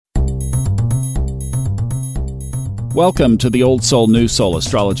Welcome to the Old Soul, New Soul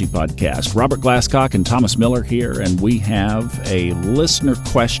Astrology Podcast. Robert Glasscock and Thomas Miller here, and we have a listener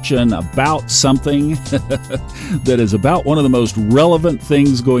question about something that is about one of the most relevant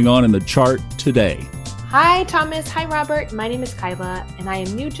things going on in the chart today. Hi, Thomas. Hi, Robert. My name is Kyla, and I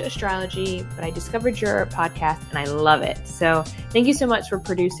am new to astrology, but I discovered your podcast, and I love it. So thank you so much for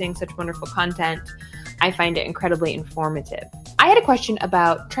producing such wonderful content. I find it incredibly informative. I had a question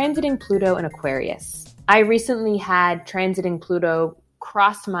about transiting Pluto in Aquarius. I recently had transiting Pluto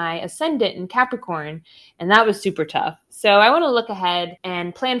cross my ascendant in Capricorn, and that was super tough. So I want to look ahead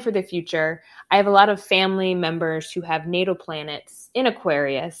and plan for the future. I have a lot of family members who have natal planets in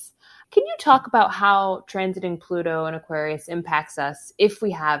Aquarius. Can you talk about how transiting Pluto in Aquarius impacts us if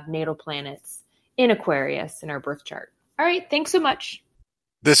we have natal planets in Aquarius in our birth chart? All right, thanks so much.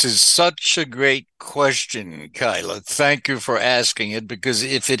 This is such a great question, Kyla. Thank you for asking it, because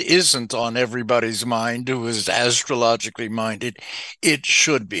if it isn't on everybody's mind who is astrologically minded, it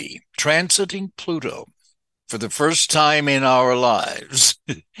should be. Transiting Pluto for the first time in our lives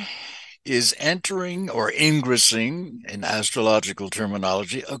is entering or ingressing, in astrological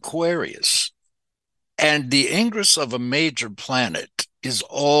terminology, Aquarius. And the ingress of a major planet is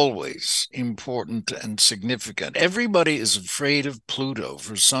always important and significant. Everybody is afraid of Pluto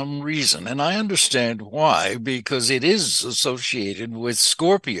for some reason, and I understand why, because it is associated with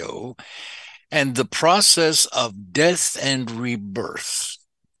Scorpio and the process of death and rebirth.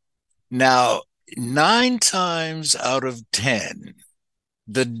 Now, 9 times out of 10,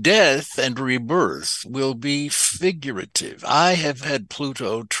 the death and rebirth will be figurative. I have had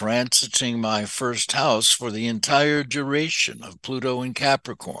Pluto transiting my first house for the entire duration of Pluto in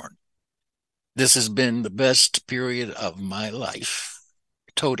Capricorn. This has been the best period of my life,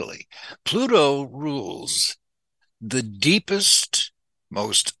 totally. Pluto rules the deepest,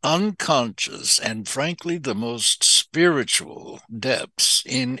 most unconscious, and frankly, the most spiritual depths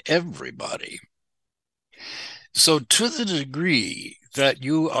in everybody. So to the degree that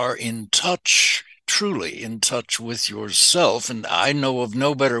you are in touch, truly in touch with yourself, and I know of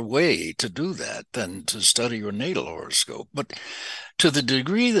no better way to do that than to study your natal horoscope, but to the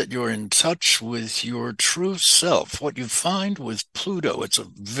degree that you're in touch with your true self, what you find with Pluto, it's a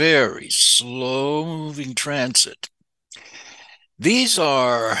very slow-moving transit. These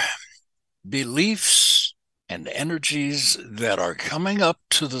are beliefs and energies that are coming up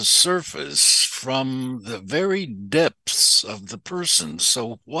to the surface from the very depths of the person.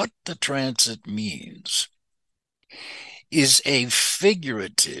 So what the transit means is a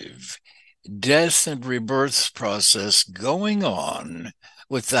figurative death and rebirth process going on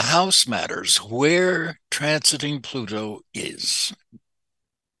with the house matters where transiting Pluto is.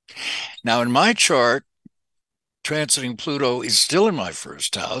 Now, in my chart, transiting Pluto is still in my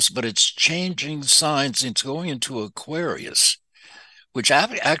first house, but it's changing signs. It's going into Aquarius, which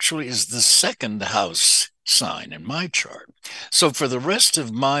actually is the second house sign in my chart. So for the rest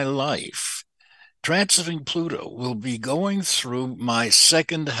of my life, transiting Pluto will be going through my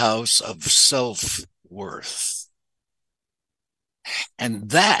second house of self-worth. And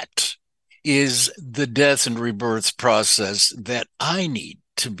that is the death and rebirth process that I need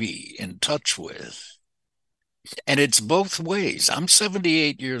to be in touch with. And it's both ways. I'm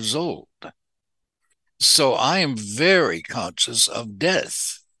 78 years old. So I am very conscious of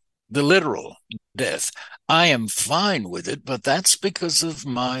death, the literal death. I am fine with it, but that's because of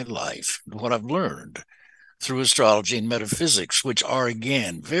my life, what I've learned through astrology and metaphysics, which are,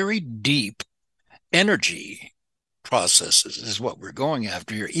 again, very deep energy processes is what we're going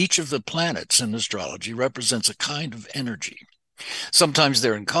after here. Each of the planets in astrology represents a kind of energy. Sometimes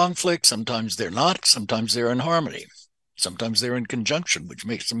they're in conflict, sometimes they're not, sometimes they're in harmony, sometimes they're in conjunction, which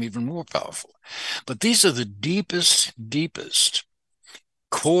makes them even more powerful. But these are the deepest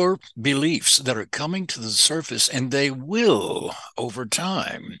core beliefs that are coming to the surface, and they will, over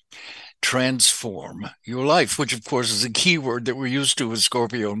time, transform your life, which, of course, is a key word that we're used to with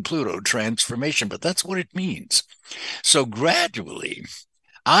Scorpio and Pluto, transformation, but that's what it means. So gradually,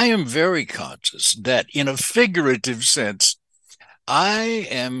 I am very conscious that in a figurative sense, I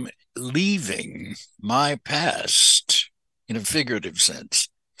am leaving my past, in a figurative sense,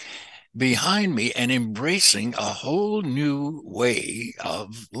 behind me and embracing a whole new way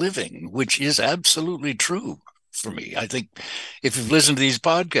of living, which is absolutely true for me. I think if you've listened to these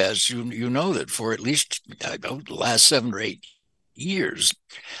podcasts, you know that for at least the last 7 or 8 years,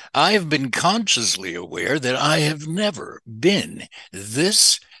 I have been consciously aware that I have never been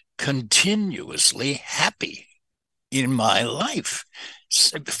this continuously happy in my life.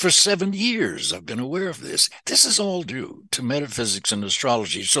 For 7 years, I've been aware of this. This is all due to metaphysics and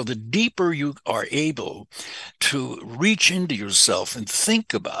astrology. So the deeper you are able to reach into yourself and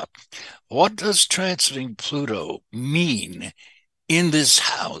think about what does transiting Pluto mean in this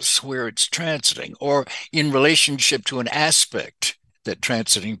house where it's transiting, or in relationship to an aspect that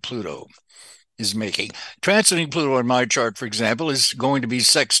transiting Pluto is making. Transiting Pluto in my chart, for example, is going to be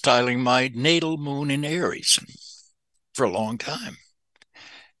sextiling my natal moon in Aries for a long time.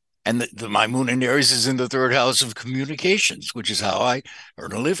 And my moon in Aries is in the third house of communications, which is how I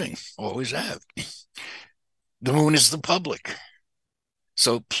earn a living, always have. The moon is the public.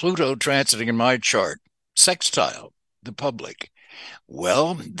 So Pluto transiting in my chart, sextile, the public.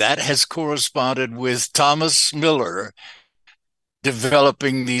 Well, that has corresponded with Thomas Miller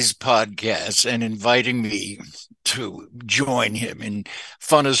developing these podcasts and inviting me to join him in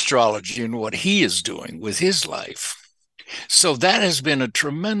fun astrology and what he is doing with his life. So that has been a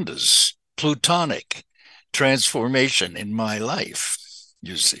tremendous plutonic transformation in my life,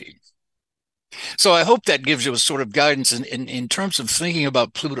 you see. So I hope that gives you a sort of guidance in terms of thinking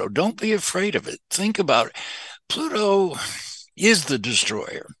about Pluto. Don't be afraid of it. Think about Pluto is the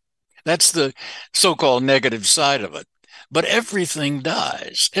destroyer. That's the so-called negative side of it. But everything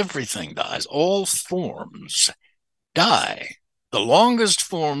dies. Everything dies. All forms die. The longest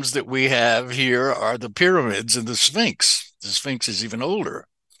forms that we have here are the pyramids and the Sphinx. The Sphinx is even older.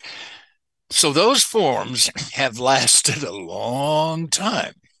 So those forms have lasted a long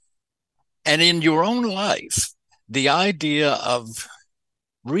time. And in your own life, the idea of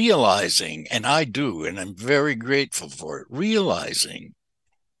realizing, and I do, and I'm very grateful for it, realizing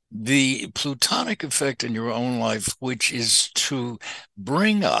the plutonic effect in your own life, which is to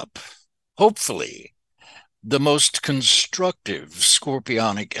bring up, hopefully, the most constructive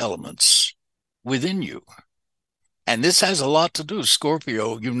scorpionic elements within you. And this has a lot to do.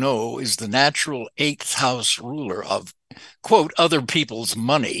 Scorpio, you know, is the natural 8th house ruler of, quote, other people's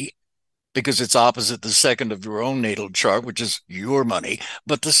money, because it's opposite the second of your own natal chart, which is your money.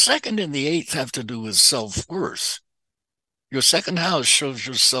 But the second and the 8th have to do with self-worth. Your second house shows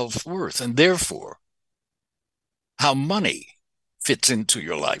your self-worth, and therefore how money fits into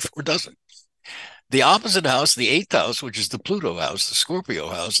your life or doesn't. The opposite house, the 8th house, which is the Pluto house, the Scorpio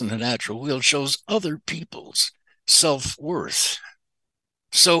house, and the natural wheel, shows other people's self-worth.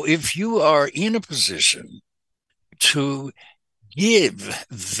 So if you are in a position to give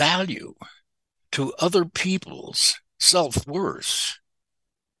value to other people's self-worth,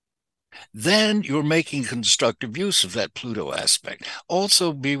 then you're making constructive use of that Pluto aspect.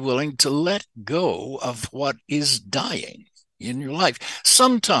 Also, be willing to let go of what is dying in your life.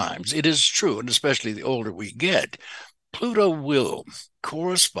 Sometimes it is true, and especially the older we get, Pluto will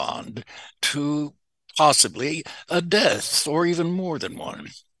correspond to possibly a death or even more than one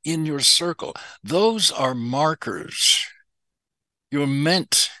in your circle. Those are markers. You're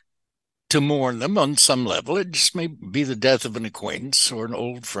meant to mourn them on some level. It just may be the death of an acquaintance or an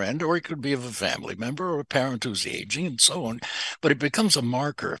old friend, or it could be of a family member or a parent who's aging and so on. But it becomes a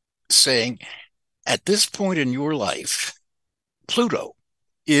marker saying, at this point in your life, Pluto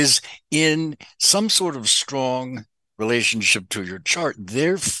is in some sort of strong relationship to your chart.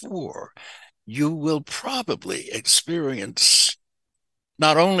 Therefore, you will probably experience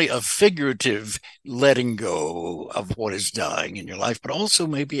not only a figurative letting go of what is dying in your life, but also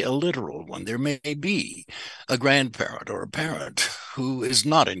maybe a literal one. There may be a grandparent or a parent who is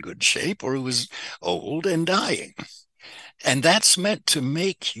not in good shape or who is old and dying. And that's meant to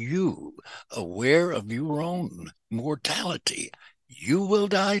make you aware of your own mortality. You will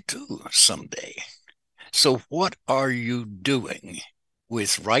die too someday. So what are you doing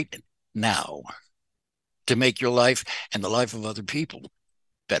with right now to make your life and the life of other people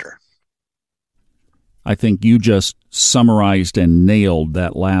better? I think you just summarized and nailed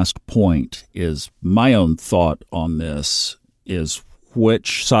that last point. Is my own thought on this is,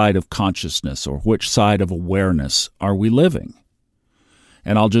 which side of consciousness or which side of awareness are we living?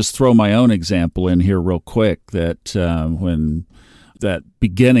 And I'll just throw my own example in here real quick, that when that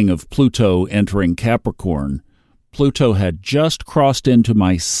beginning of Pluto entering Capricorn, Pluto had just crossed into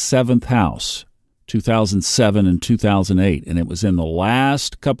my 7th house, 2007 and 2008, and it was in the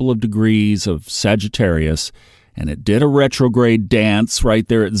last couple of degrees of Sagittarius, and it did a retrograde dance right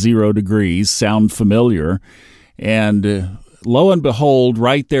there at 0 degrees. Sound familiar? And lo and behold,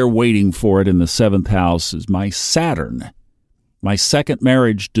 right there waiting for it in the 7th house is my Saturn. My second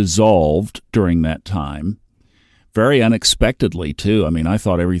marriage dissolved during that time, very unexpectedly, too. I mean, I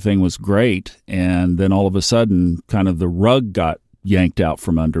thought everything was great, and then all of a sudden, kind of the rug got yanked out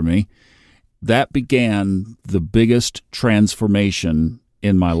from under me. That began the biggest transformation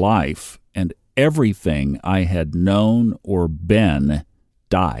in my life, and everything I had known or been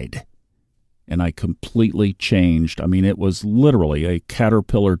died. And I completely changed. I mean, it was literally a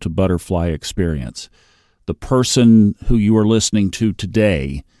caterpillar to butterfly experience. The person who you are listening to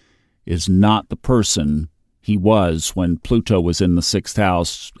today is not the person he was when Pluto was in the 6th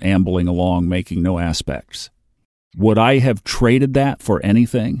house, ambling along, making no aspects. Would I have traded that for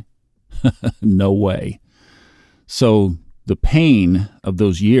anything? No way. So the pain of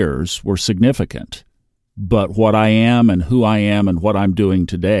those years were significant. But what I am and who I am and what I'm doing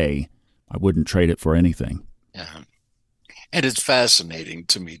today, I wouldn't trade it for anything. Yeah. And it's fascinating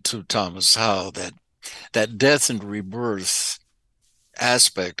to me too, Thomas, how that death and rebirth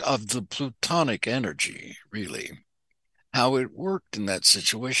aspect of the Plutonic energy, really, how it worked in that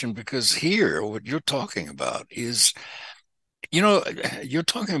situation. Because here, what you're talking about is, you're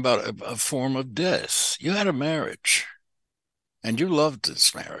talking about a form of death. You had a marriage and you loved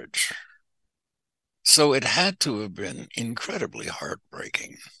this marriage. So it had to have been incredibly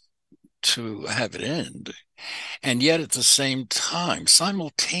heartbreaking to have it end. And yet at the same time,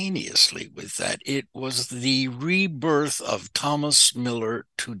 simultaneously with that, it was the rebirth of Thomas Miller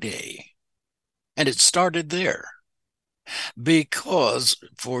today. And it started there because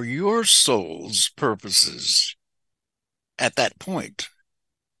for your soul's purposes at that point,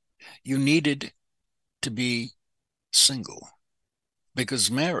 you needed to be single because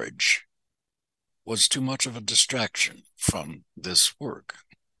marriage was too much of a distraction from this work.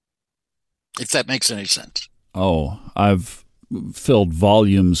 If that makes any sense. Oh, I've filled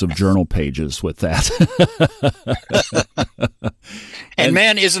volumes of journal pages with that. And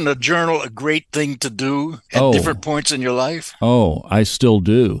man, isn't a journal a great thing to do at different points in your life? Oh, I still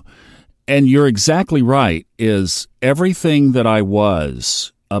do. And you're exactly right, is everything that I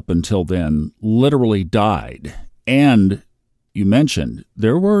was up until then literally died. And you mentioned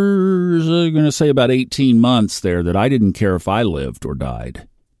there were, I'm going to say about 18 months there that I didn't care if I lived or died.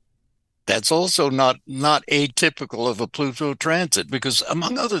 That's also not atypical of a Pluto transit because,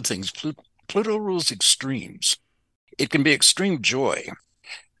 among other things, Pluto rules extremes. It can be extreme joy.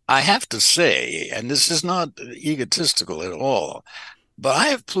 I have to say, and this is not egotistical at all, but I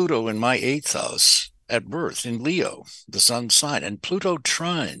have Pluto in my 8th house at birth in Leo, the sun sign, and Pluto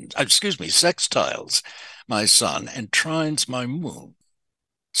sextiles my sun and trines my moon.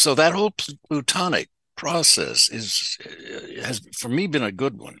 So that whole Plutonic process has for me been a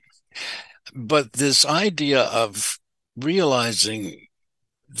good one. But this idea of realizing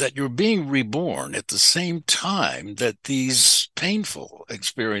that you're being reborn at the same time that these painful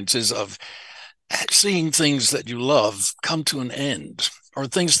experiences of seeing things that you love come to an end, or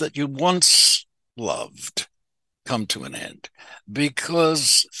things that you once loved come to an end.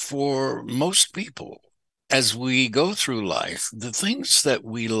 Because for most people, as we go through life, the things that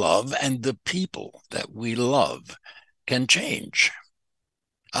we love and the people that we love can change.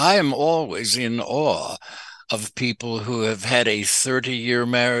 I am always in awe of people who have had a 30-year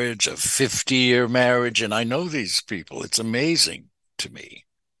marriage, a 50-year marriage, and I know these people. It's amazing to me,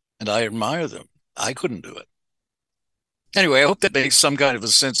 and I admire them. I couldn't do it. Anyway, I hope that makes some kind of a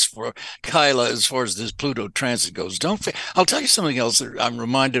sense for Kyla as far as this Pluto transit goes. I'll tell you something else that I'm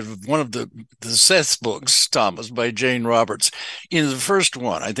reminded of one of the Seth books, Thomas, by Jane Roberts. In the first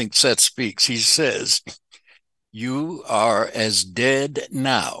one, I think Seth speaks, he says, "You are as dead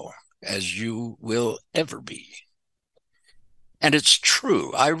now as you will ever be." And it's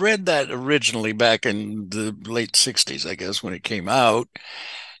true. I read that originally back in the late 60s, I guess, when it came out.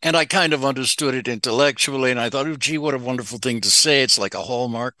 And I kind of understood it intellectually. And I thought, oh, gee, what a wonderful thing to say. It's like a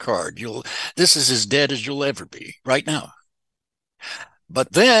Hallmark card. This is as dead as you'll ever be right now.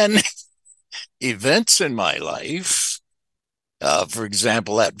 But then events in my life, for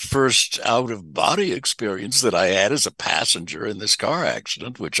example, that first out-of-body experience that I had as a passenger in this car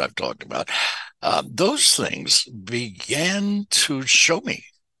accident, which I've talked about, those things began to show me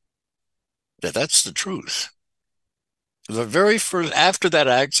that that's the truth. The very first, after that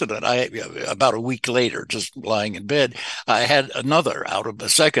accident, about a week later, just lying in bed, I had a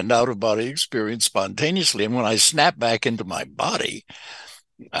second out-of-body experience spontaneously. And when I snapped back into my body,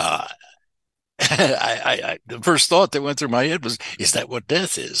 the first thought that went through my head was, is that what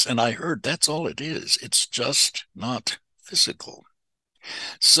death is? And I heard that's all it is. It's just not physical.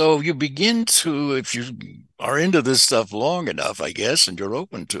 So you begin to, if you are into this stuff long enough, I guess, and you're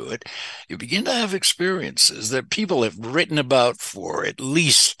open to it, you begin to have experiences that people have written about for at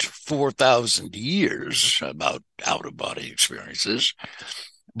least 4,000 years about out-of-body experiences.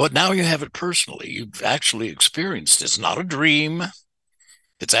 But now you have it personally. You've actually experienced it. It's not a dream.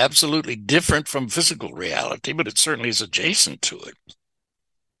 It's absolutely different from physical reality, but it certainly is adjacent to it.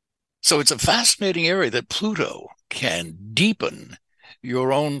 So it's a fascinating area that Pluto can deepen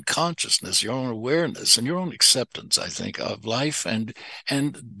your own consciousness, your own awareness, and your own acceptance, I think, of life and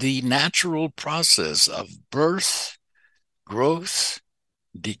the natural process of birth, growth,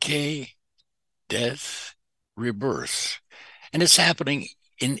 decay, death, rebirth. And it's happening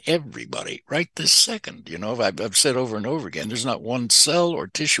in everybody right this second. You know, I've said over and over again, there's not one cell or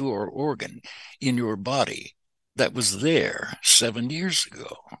tissue or organ in your body that was there 7 years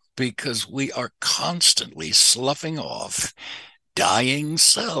ago, because we are constantly sloughing off dying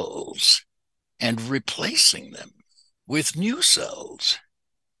cells and replacing them with new cells.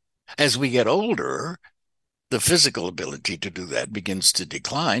 As we get older, the physical ability to do that begins to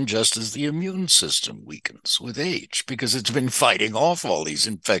decline, just as the immune system weakens with age, because it's been fighting off all these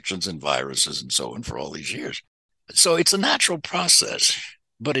infections and viruses and so on for all these years. So it's a natural process,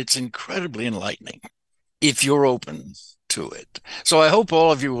 but it's incredibly enlightening if you're open to it. So I hope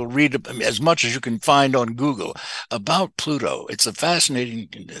all of you will read as much as you can find on Google about Pluto. It's a fascinating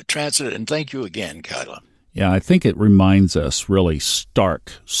transit, and thank you again, Kyla. Yeah, I think it reminds us really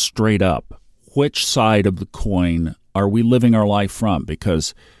stark, straight up, which side of the coin are we living our life from?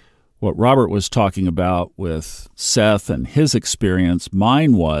 Because what Robert was talking about with Seth and his experience,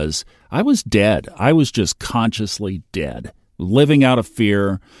 mine was, I was dead. I was just consciously dead, living out of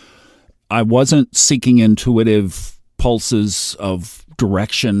fear. I wasn't seeking intuitive pulses of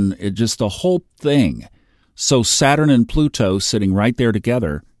direction, just the whole thing. So Saturn and Pluto sitting right there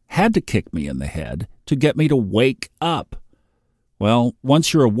together had to kick me in the head to get me to wake up. Well,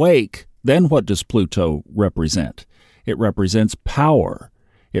 once you're awake, then what does Pluto represent? It represents power.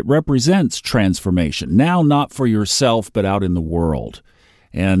 It represents transformation, now not for yourself, but out in the world.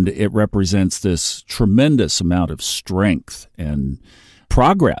 And it represents this tremendous amount of strength and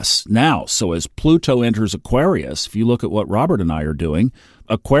progress now. So as Pluto enters Aquarius, if you look at what Robert and I are doing,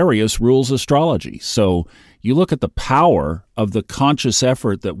 Aquarius rules astrology. So you look at the power of the conscious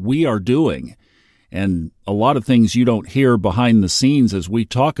effort that we are doing, and a lot of things you don't hear behind the scenes as we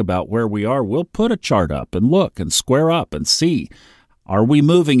talk about where we are. We'll put a chart up and look and square up and see, are we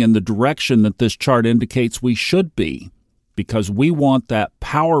moving in the direction that this chart indicates we should be? Because we want that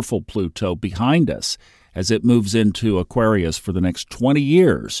powerful Pluto behind us as it moves into Aquarius for the next 20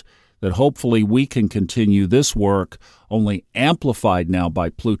 years, that hopefully we can continue this work, only amplified now by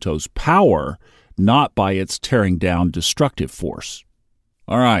Pluto's power, not by its tearing down destructive force.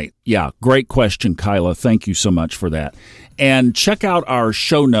 All right. Yeah, great question, Kyla. Thank you so much for that. And check out our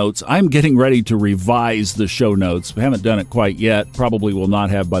show notes. I'm getting ready to revise the show notes. We haven't done it quite yet. Probably will not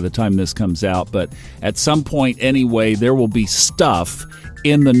have by the time this comes out. But at some point anyway, there will be stuff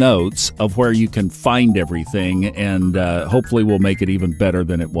in the notes of where you can find everything, and hopefully we'll make it even better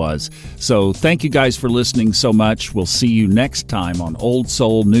than it was. So thank you guys for listening so much. We'll see you next time on Old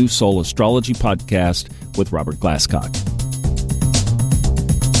Soul, New Soul Astrology Podcast with Robert Glasscock.